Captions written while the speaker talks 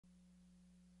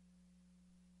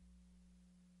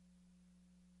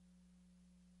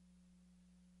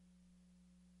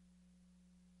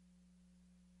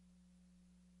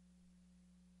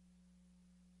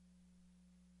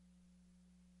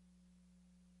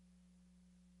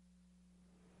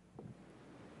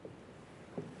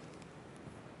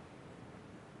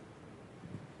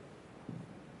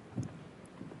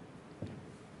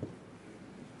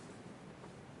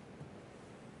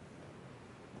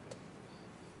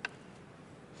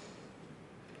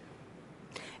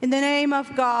In the name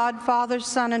of God, Father,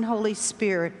 Son, and Holy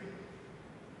Spirit.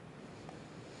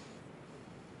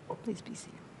 Please be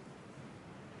seated.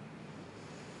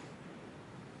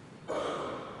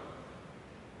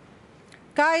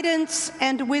 Guidance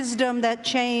and wisdom that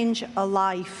change a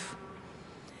life.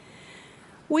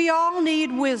 We all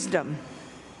need wisdom.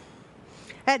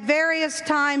 At various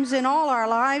times in all our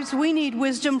lives, we need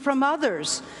wisdom from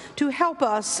others to help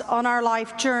us on our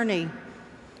life journey.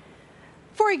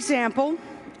 For example,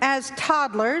 as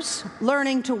toddlers,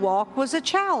 learning to walk was a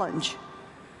challenge.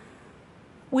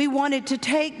 We wanted to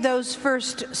take those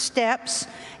first steps,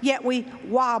 yet we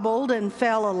wobbled and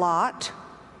fell a lot.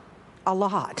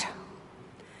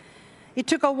 It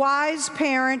took a wise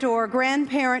parent or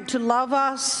grandparent to love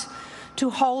us, to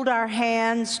hold our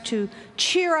hands, to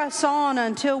cheer us on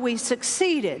until we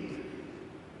succeeded.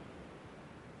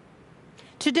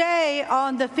 Today,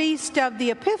 on the Feast of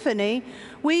the Epiphany,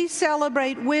 we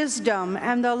celebrate wisdom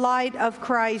and the light of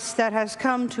Christ that has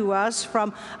come to us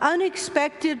from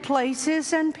unexpected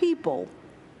places and people.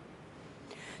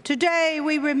 Today,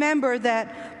 we remember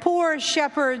that poor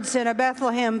shepherds in a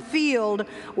Bethlehem field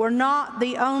were not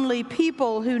the only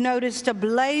people who noticed a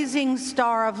blazing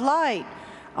star of light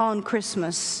on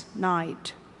Christmas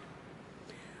night.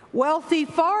 Wealthy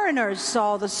foreigners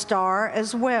saw the star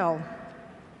as well.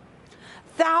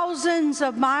 Thousands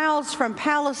of miles from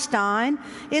Palestine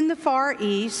in the Far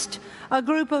East, a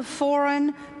group of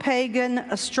foreign pagan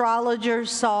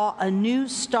astrologers saw a new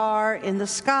star in the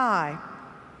sky.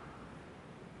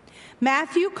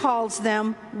 Matthew calls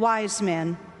them wise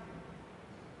men.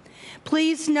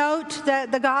 Please note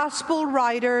that the gospel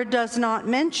writer does not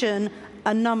mention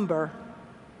a number.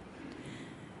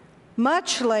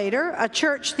 Much later, a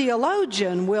church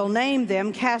theologian will name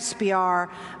them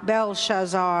Caspiar,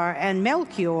 Belshazzar, and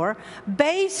Melchior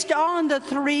based on the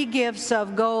three gifts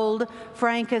of gold,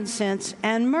 frankincense,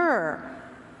 and myrrh.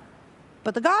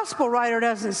 But the gospel writer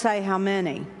doesn't say how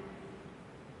many.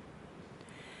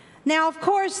 Now, of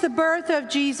course, the birth of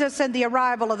Jesus and the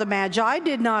arrival of the Magi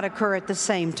did not occur at the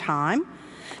same time.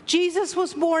 Jesus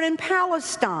was born in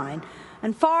Palestine,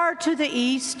 and far to the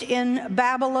east in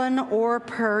Babylon or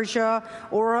Persia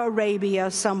or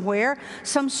Arabia somewhere,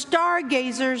 some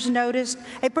stargazers noticed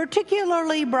a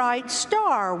particularly bright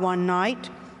star one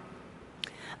night.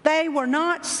 They were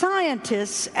not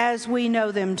scientists as we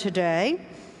know them today.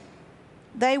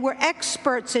 They were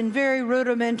experts in very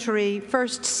rudimentary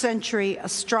first-century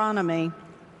astronomy.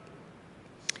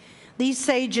 These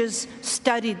sages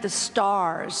studied the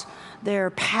stars,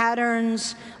 their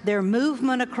patterns, their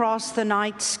movement across the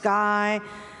night sky,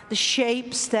 the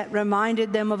shapes that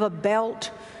reminded them of a belt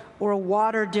or a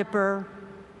water dipper.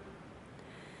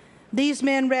 These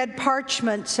men read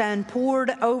parchments and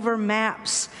pored over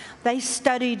maps. They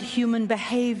studied human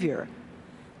behavior.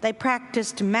 They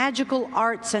practiced magical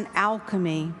arts and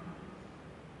alchemy.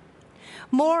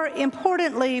 More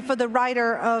importantly for the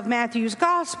writer of Matthew's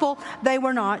gospel, they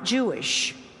were not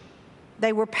Jewish.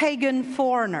 They were pagan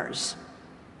foreigners.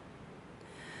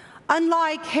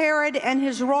 Unlike Herod and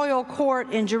his royal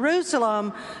court in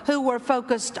Jerusalem, who were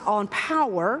focused on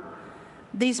power,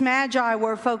 these magi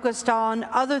were focused on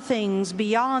other things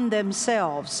beyond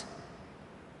themselves.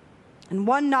 And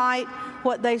one night,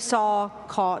 what they saw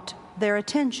caught their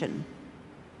attention.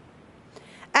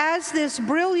 As this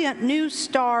brilliant new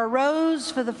star rose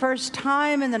for the first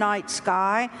time in the night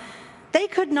sky, they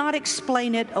could not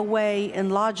explain it away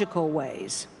in logical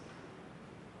ways.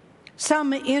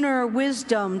 Some inner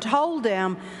wisdom told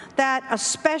them that a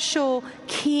special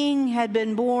king had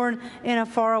been born in a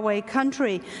faraway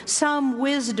country. Some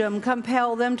wisdom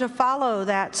compelled them to follow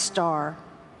that star.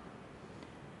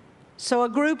 So a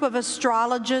group of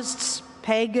astrologists,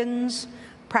 pagans,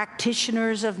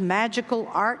 practitioners of magical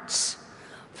arts,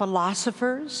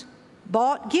 philosophers,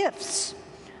 bought gifts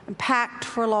and packed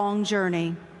for a long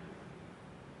journey.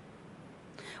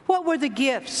 What were the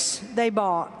gifts they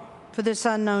bought for this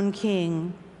unknown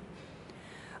king?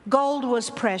 Gold was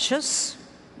precious,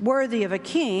 worthy of a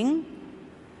king.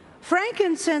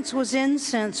 Frankincense was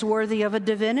incense worthy of a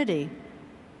divinity.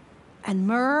 And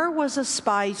myrrh was a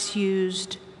spice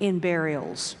used in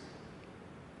burials.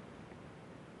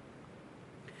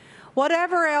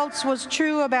 Whatever else was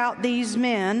true about these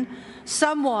men,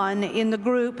 someone in the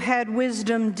group had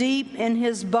wisdom deep in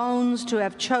his bones to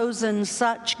have chosen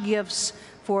such gifts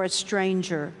for a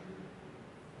stranger.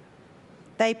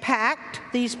 They packed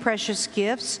these precious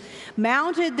gifts,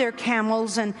 mounted their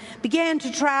camels, and began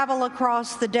to travel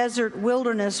across the desert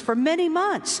wilderness for many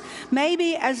months,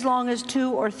 maybe as long as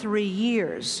 2 or 3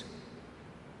 years.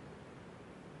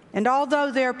 And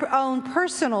although their own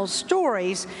personal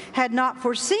stories had not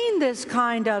foreseen this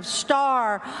kind of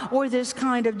star or this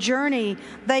kind of journey,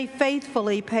 they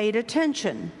faithfully paid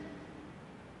attention.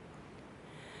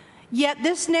 Yet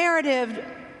this narrative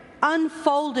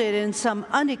unfolded in some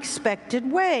unexpected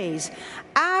ways.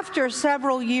 After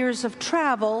several years of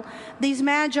travel, these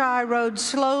magi rode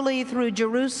slowly through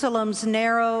Jerusalem's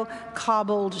narrow,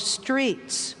 cobbled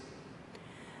streets.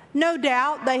 No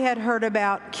doubt they had heard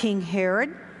about King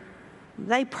Herod.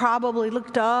 They probably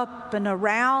looked up and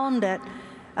around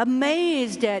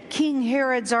amazed at King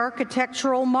Herod's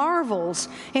architectural marvels,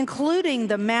 including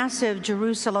the massive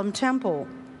Jerusalem temple.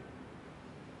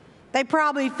 They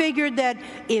probably figured that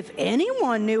if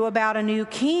anyone knew about a new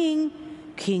king,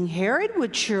 King Herod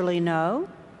would surely know.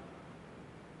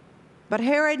 But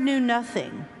Herod knew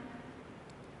nothing.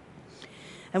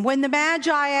 And when the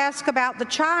Magi asked about the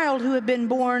child who had been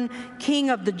born King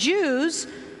of the Jews,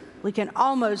 we can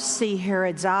almost see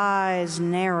Herod's eyes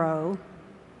narrow.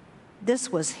 This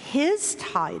was his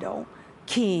title,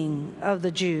 King of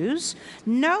the Jews.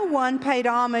 No one paid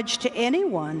homage to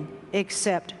anyone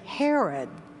except Herod.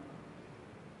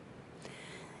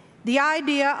 The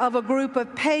idea of a group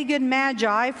of pagan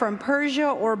magi from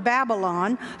Persia or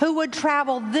Babylon who would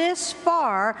travel this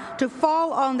far to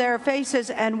fall on their faces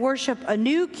and worship a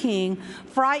new king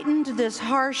frightened this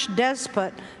harsh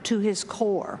despot to his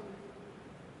core.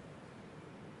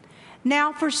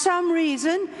 Now, for some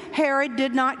reason, Herod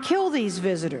did not kill these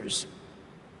visitors.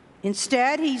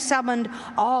 Instead, he summoned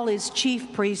all his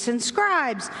chief priests and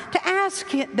scribes to ask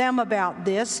them about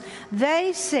this.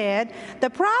 They said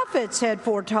the prophets had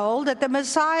foretold that the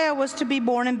Messiah was to be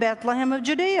born in Bethlehem of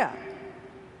Judea.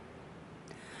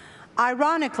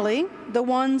 Ironically, the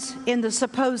ones in the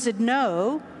supposed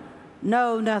know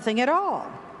nothing at all.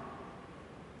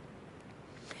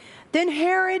 Then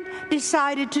Herod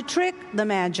decided to trick the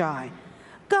Magi.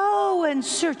 "Go and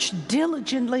search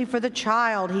diligently for the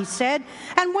child," he said,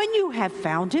 "and when you have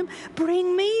found him,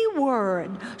 bring me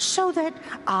word so that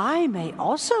I may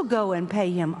also go and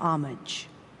pay him homage."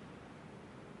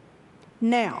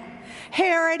 Now,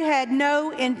 Herod had no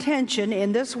intention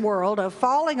in this world of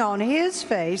falling on his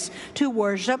face to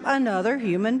worship another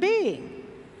human being.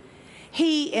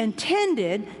 He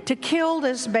intended to kill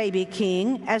this baby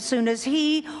king as soon as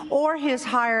he or his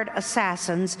hired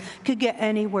assassins could get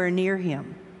anywhere near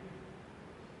him.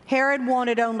 Herod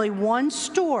wanted only one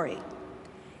story,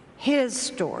 his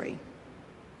story.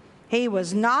 He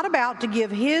was not about to give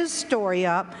his story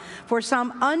up for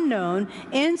some unknown,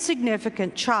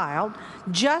 insignificant child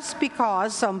just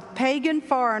because some pagan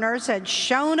foreigners had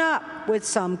shown up with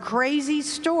some crazy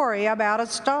story about a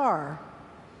star.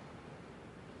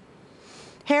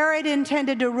 Herod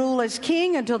intended to rule as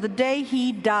king until the day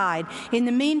he died. In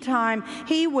the meantime,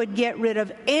 he would get rid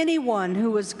of anyone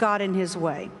who got in his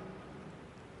way.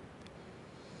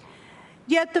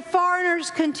 Yet the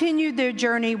foreigners continued their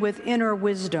journey with inner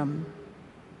wisdom.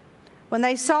 When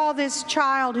they saw this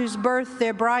child whose birth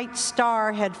their bright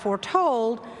star had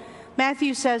foretold,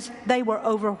 Matthew says they were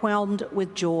overwhelmed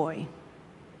with joy.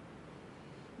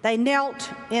 They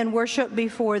knelt in worship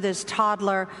before this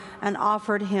toddler and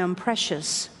offered him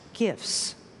precious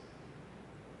gifts.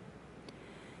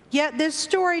 Yet this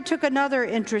story took another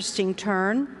interesting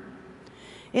turn.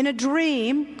 In a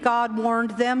dream, God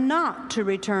warned them not to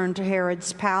return to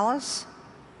Herod's palace.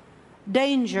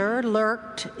 Danger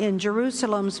lurked in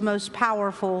Jerusalem's most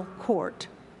powerful court.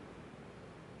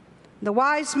 The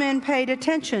wise men paid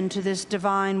attention to this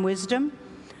divine wisdom.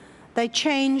 They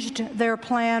changed their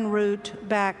planned route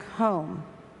back home.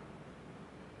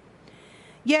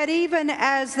 Yet even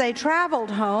as they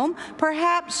traveled home,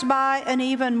 perhaps by an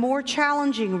even more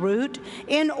challenging route,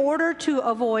 in order to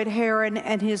avoid Herod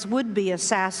and his would-be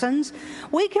assassins,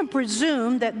 we can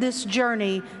presume that this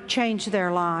journey changed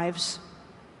their lives.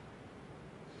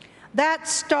 That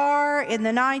star in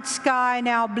the night sky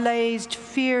now blazed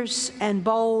fierce and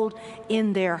bold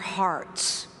in their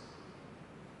hearts.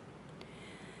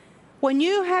 When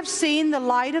you have seen the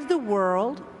light of the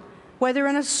world, whether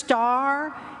in a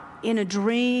star, in a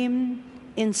dream,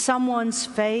 in someone's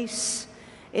face,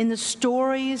 in the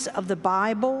stories of the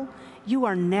Bible, you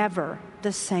are never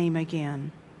the same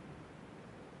again.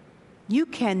 You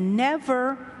can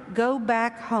never go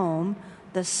back home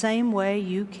the same way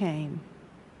you came.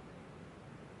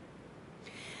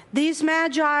 These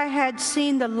magi had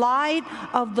seen the light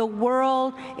of the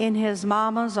world in his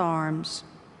mama's arms.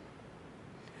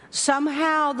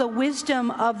 Somehow the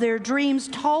wisdom of their dreams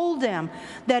told them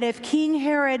that if King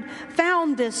Herod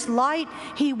found this light,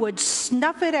 he would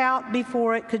snuff it out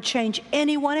before it could change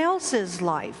anyone else's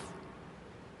life.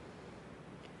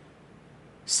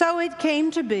 So it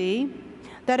came to be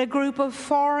that a group of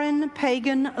foreign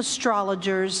pagan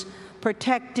astrologers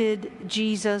protected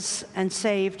Jesus and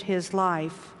saved his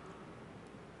life.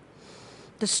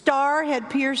 The star had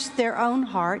pierced their own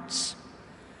hearts,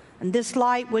 and this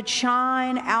light would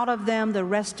shine out of them the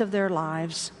rest of their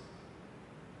lives.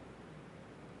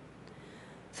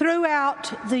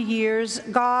 Throughout the years,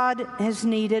 God has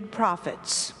needed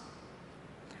prophets.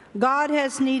 God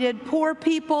has needed poor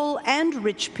people and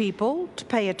rich people to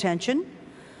pay attention.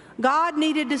 God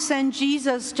needed to send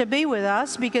Jesus to be with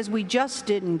us because we just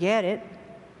didn't get it.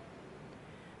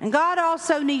 And God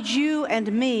also needs you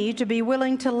and me to be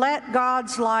willing to let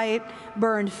God's light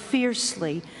burn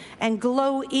fiercely and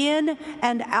glow in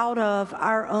and out of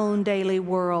our own daily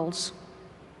worlds.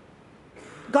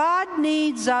 God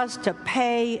needs us to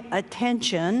pay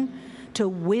attention to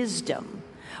wisdom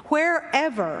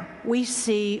wherever we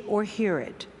see or hear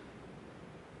it.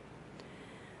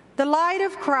 The light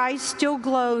of Christ still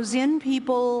glows in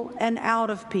people and out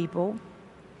of people.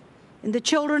 In the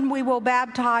children we will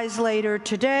baptize later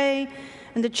today,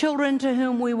 and the children to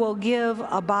whom we will give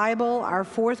a Bible, our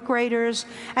fourth graders,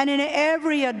 and in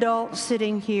every adult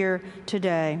sitting here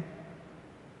today.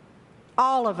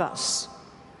 All of us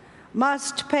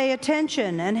must pay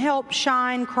attention and help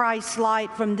shine Christ's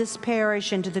light from this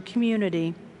parish into the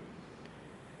community.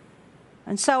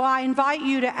 And so I invite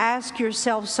you to ask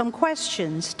yourself some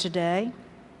questions today.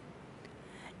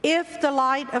 If the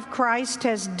light of Christ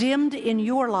has dimmed in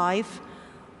your life,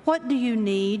 what do you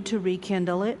need to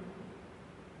rekindle it?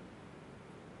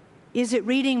 Is it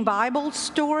reading Bible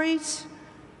stories?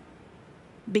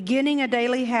 Beginning a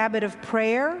daily habit of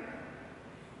prayer?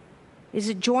 Is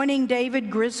it joining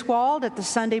David Griswold at the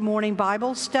Sunday morning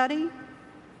Bible study?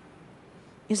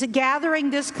 Is it gathering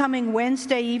this coming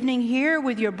Wednesday evening here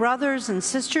with your brothers and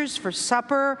sisters for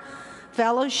supper,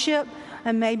 fellowship,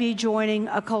 and maybe joining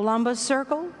a Columbus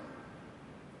circle?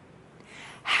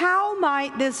 How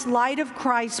might this light of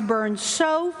Christ burn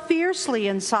so fiercely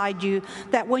inside you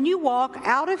that when you walk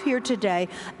out of here today,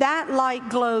 that light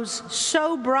glows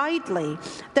so brightly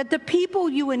that the people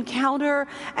you encounter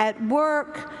at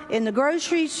work, in the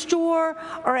grocery store,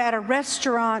 or at a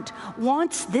restaurant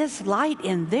wants this light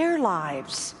in their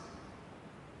lives?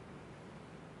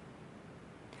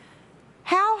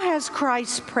 How has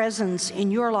Christ's presence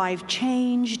in your life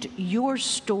changed your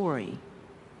story?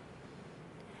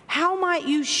 How might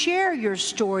you share your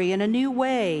story in a new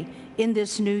way in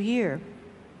this new year?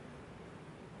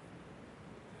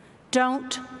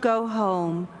 Don't go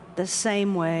home the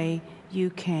same way you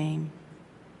came.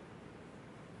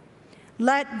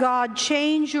 Let God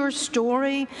change your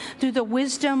story through the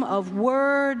wisdom of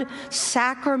word,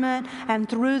 sacrament, and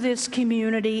through this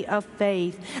community of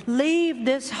faith. Leave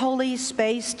this holy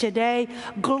space today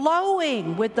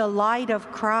glowing with the light of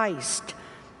Christ.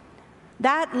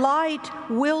 That light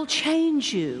will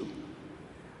change you.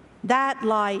 That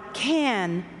light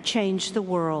can change the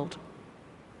world.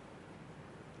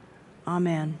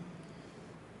 Amen.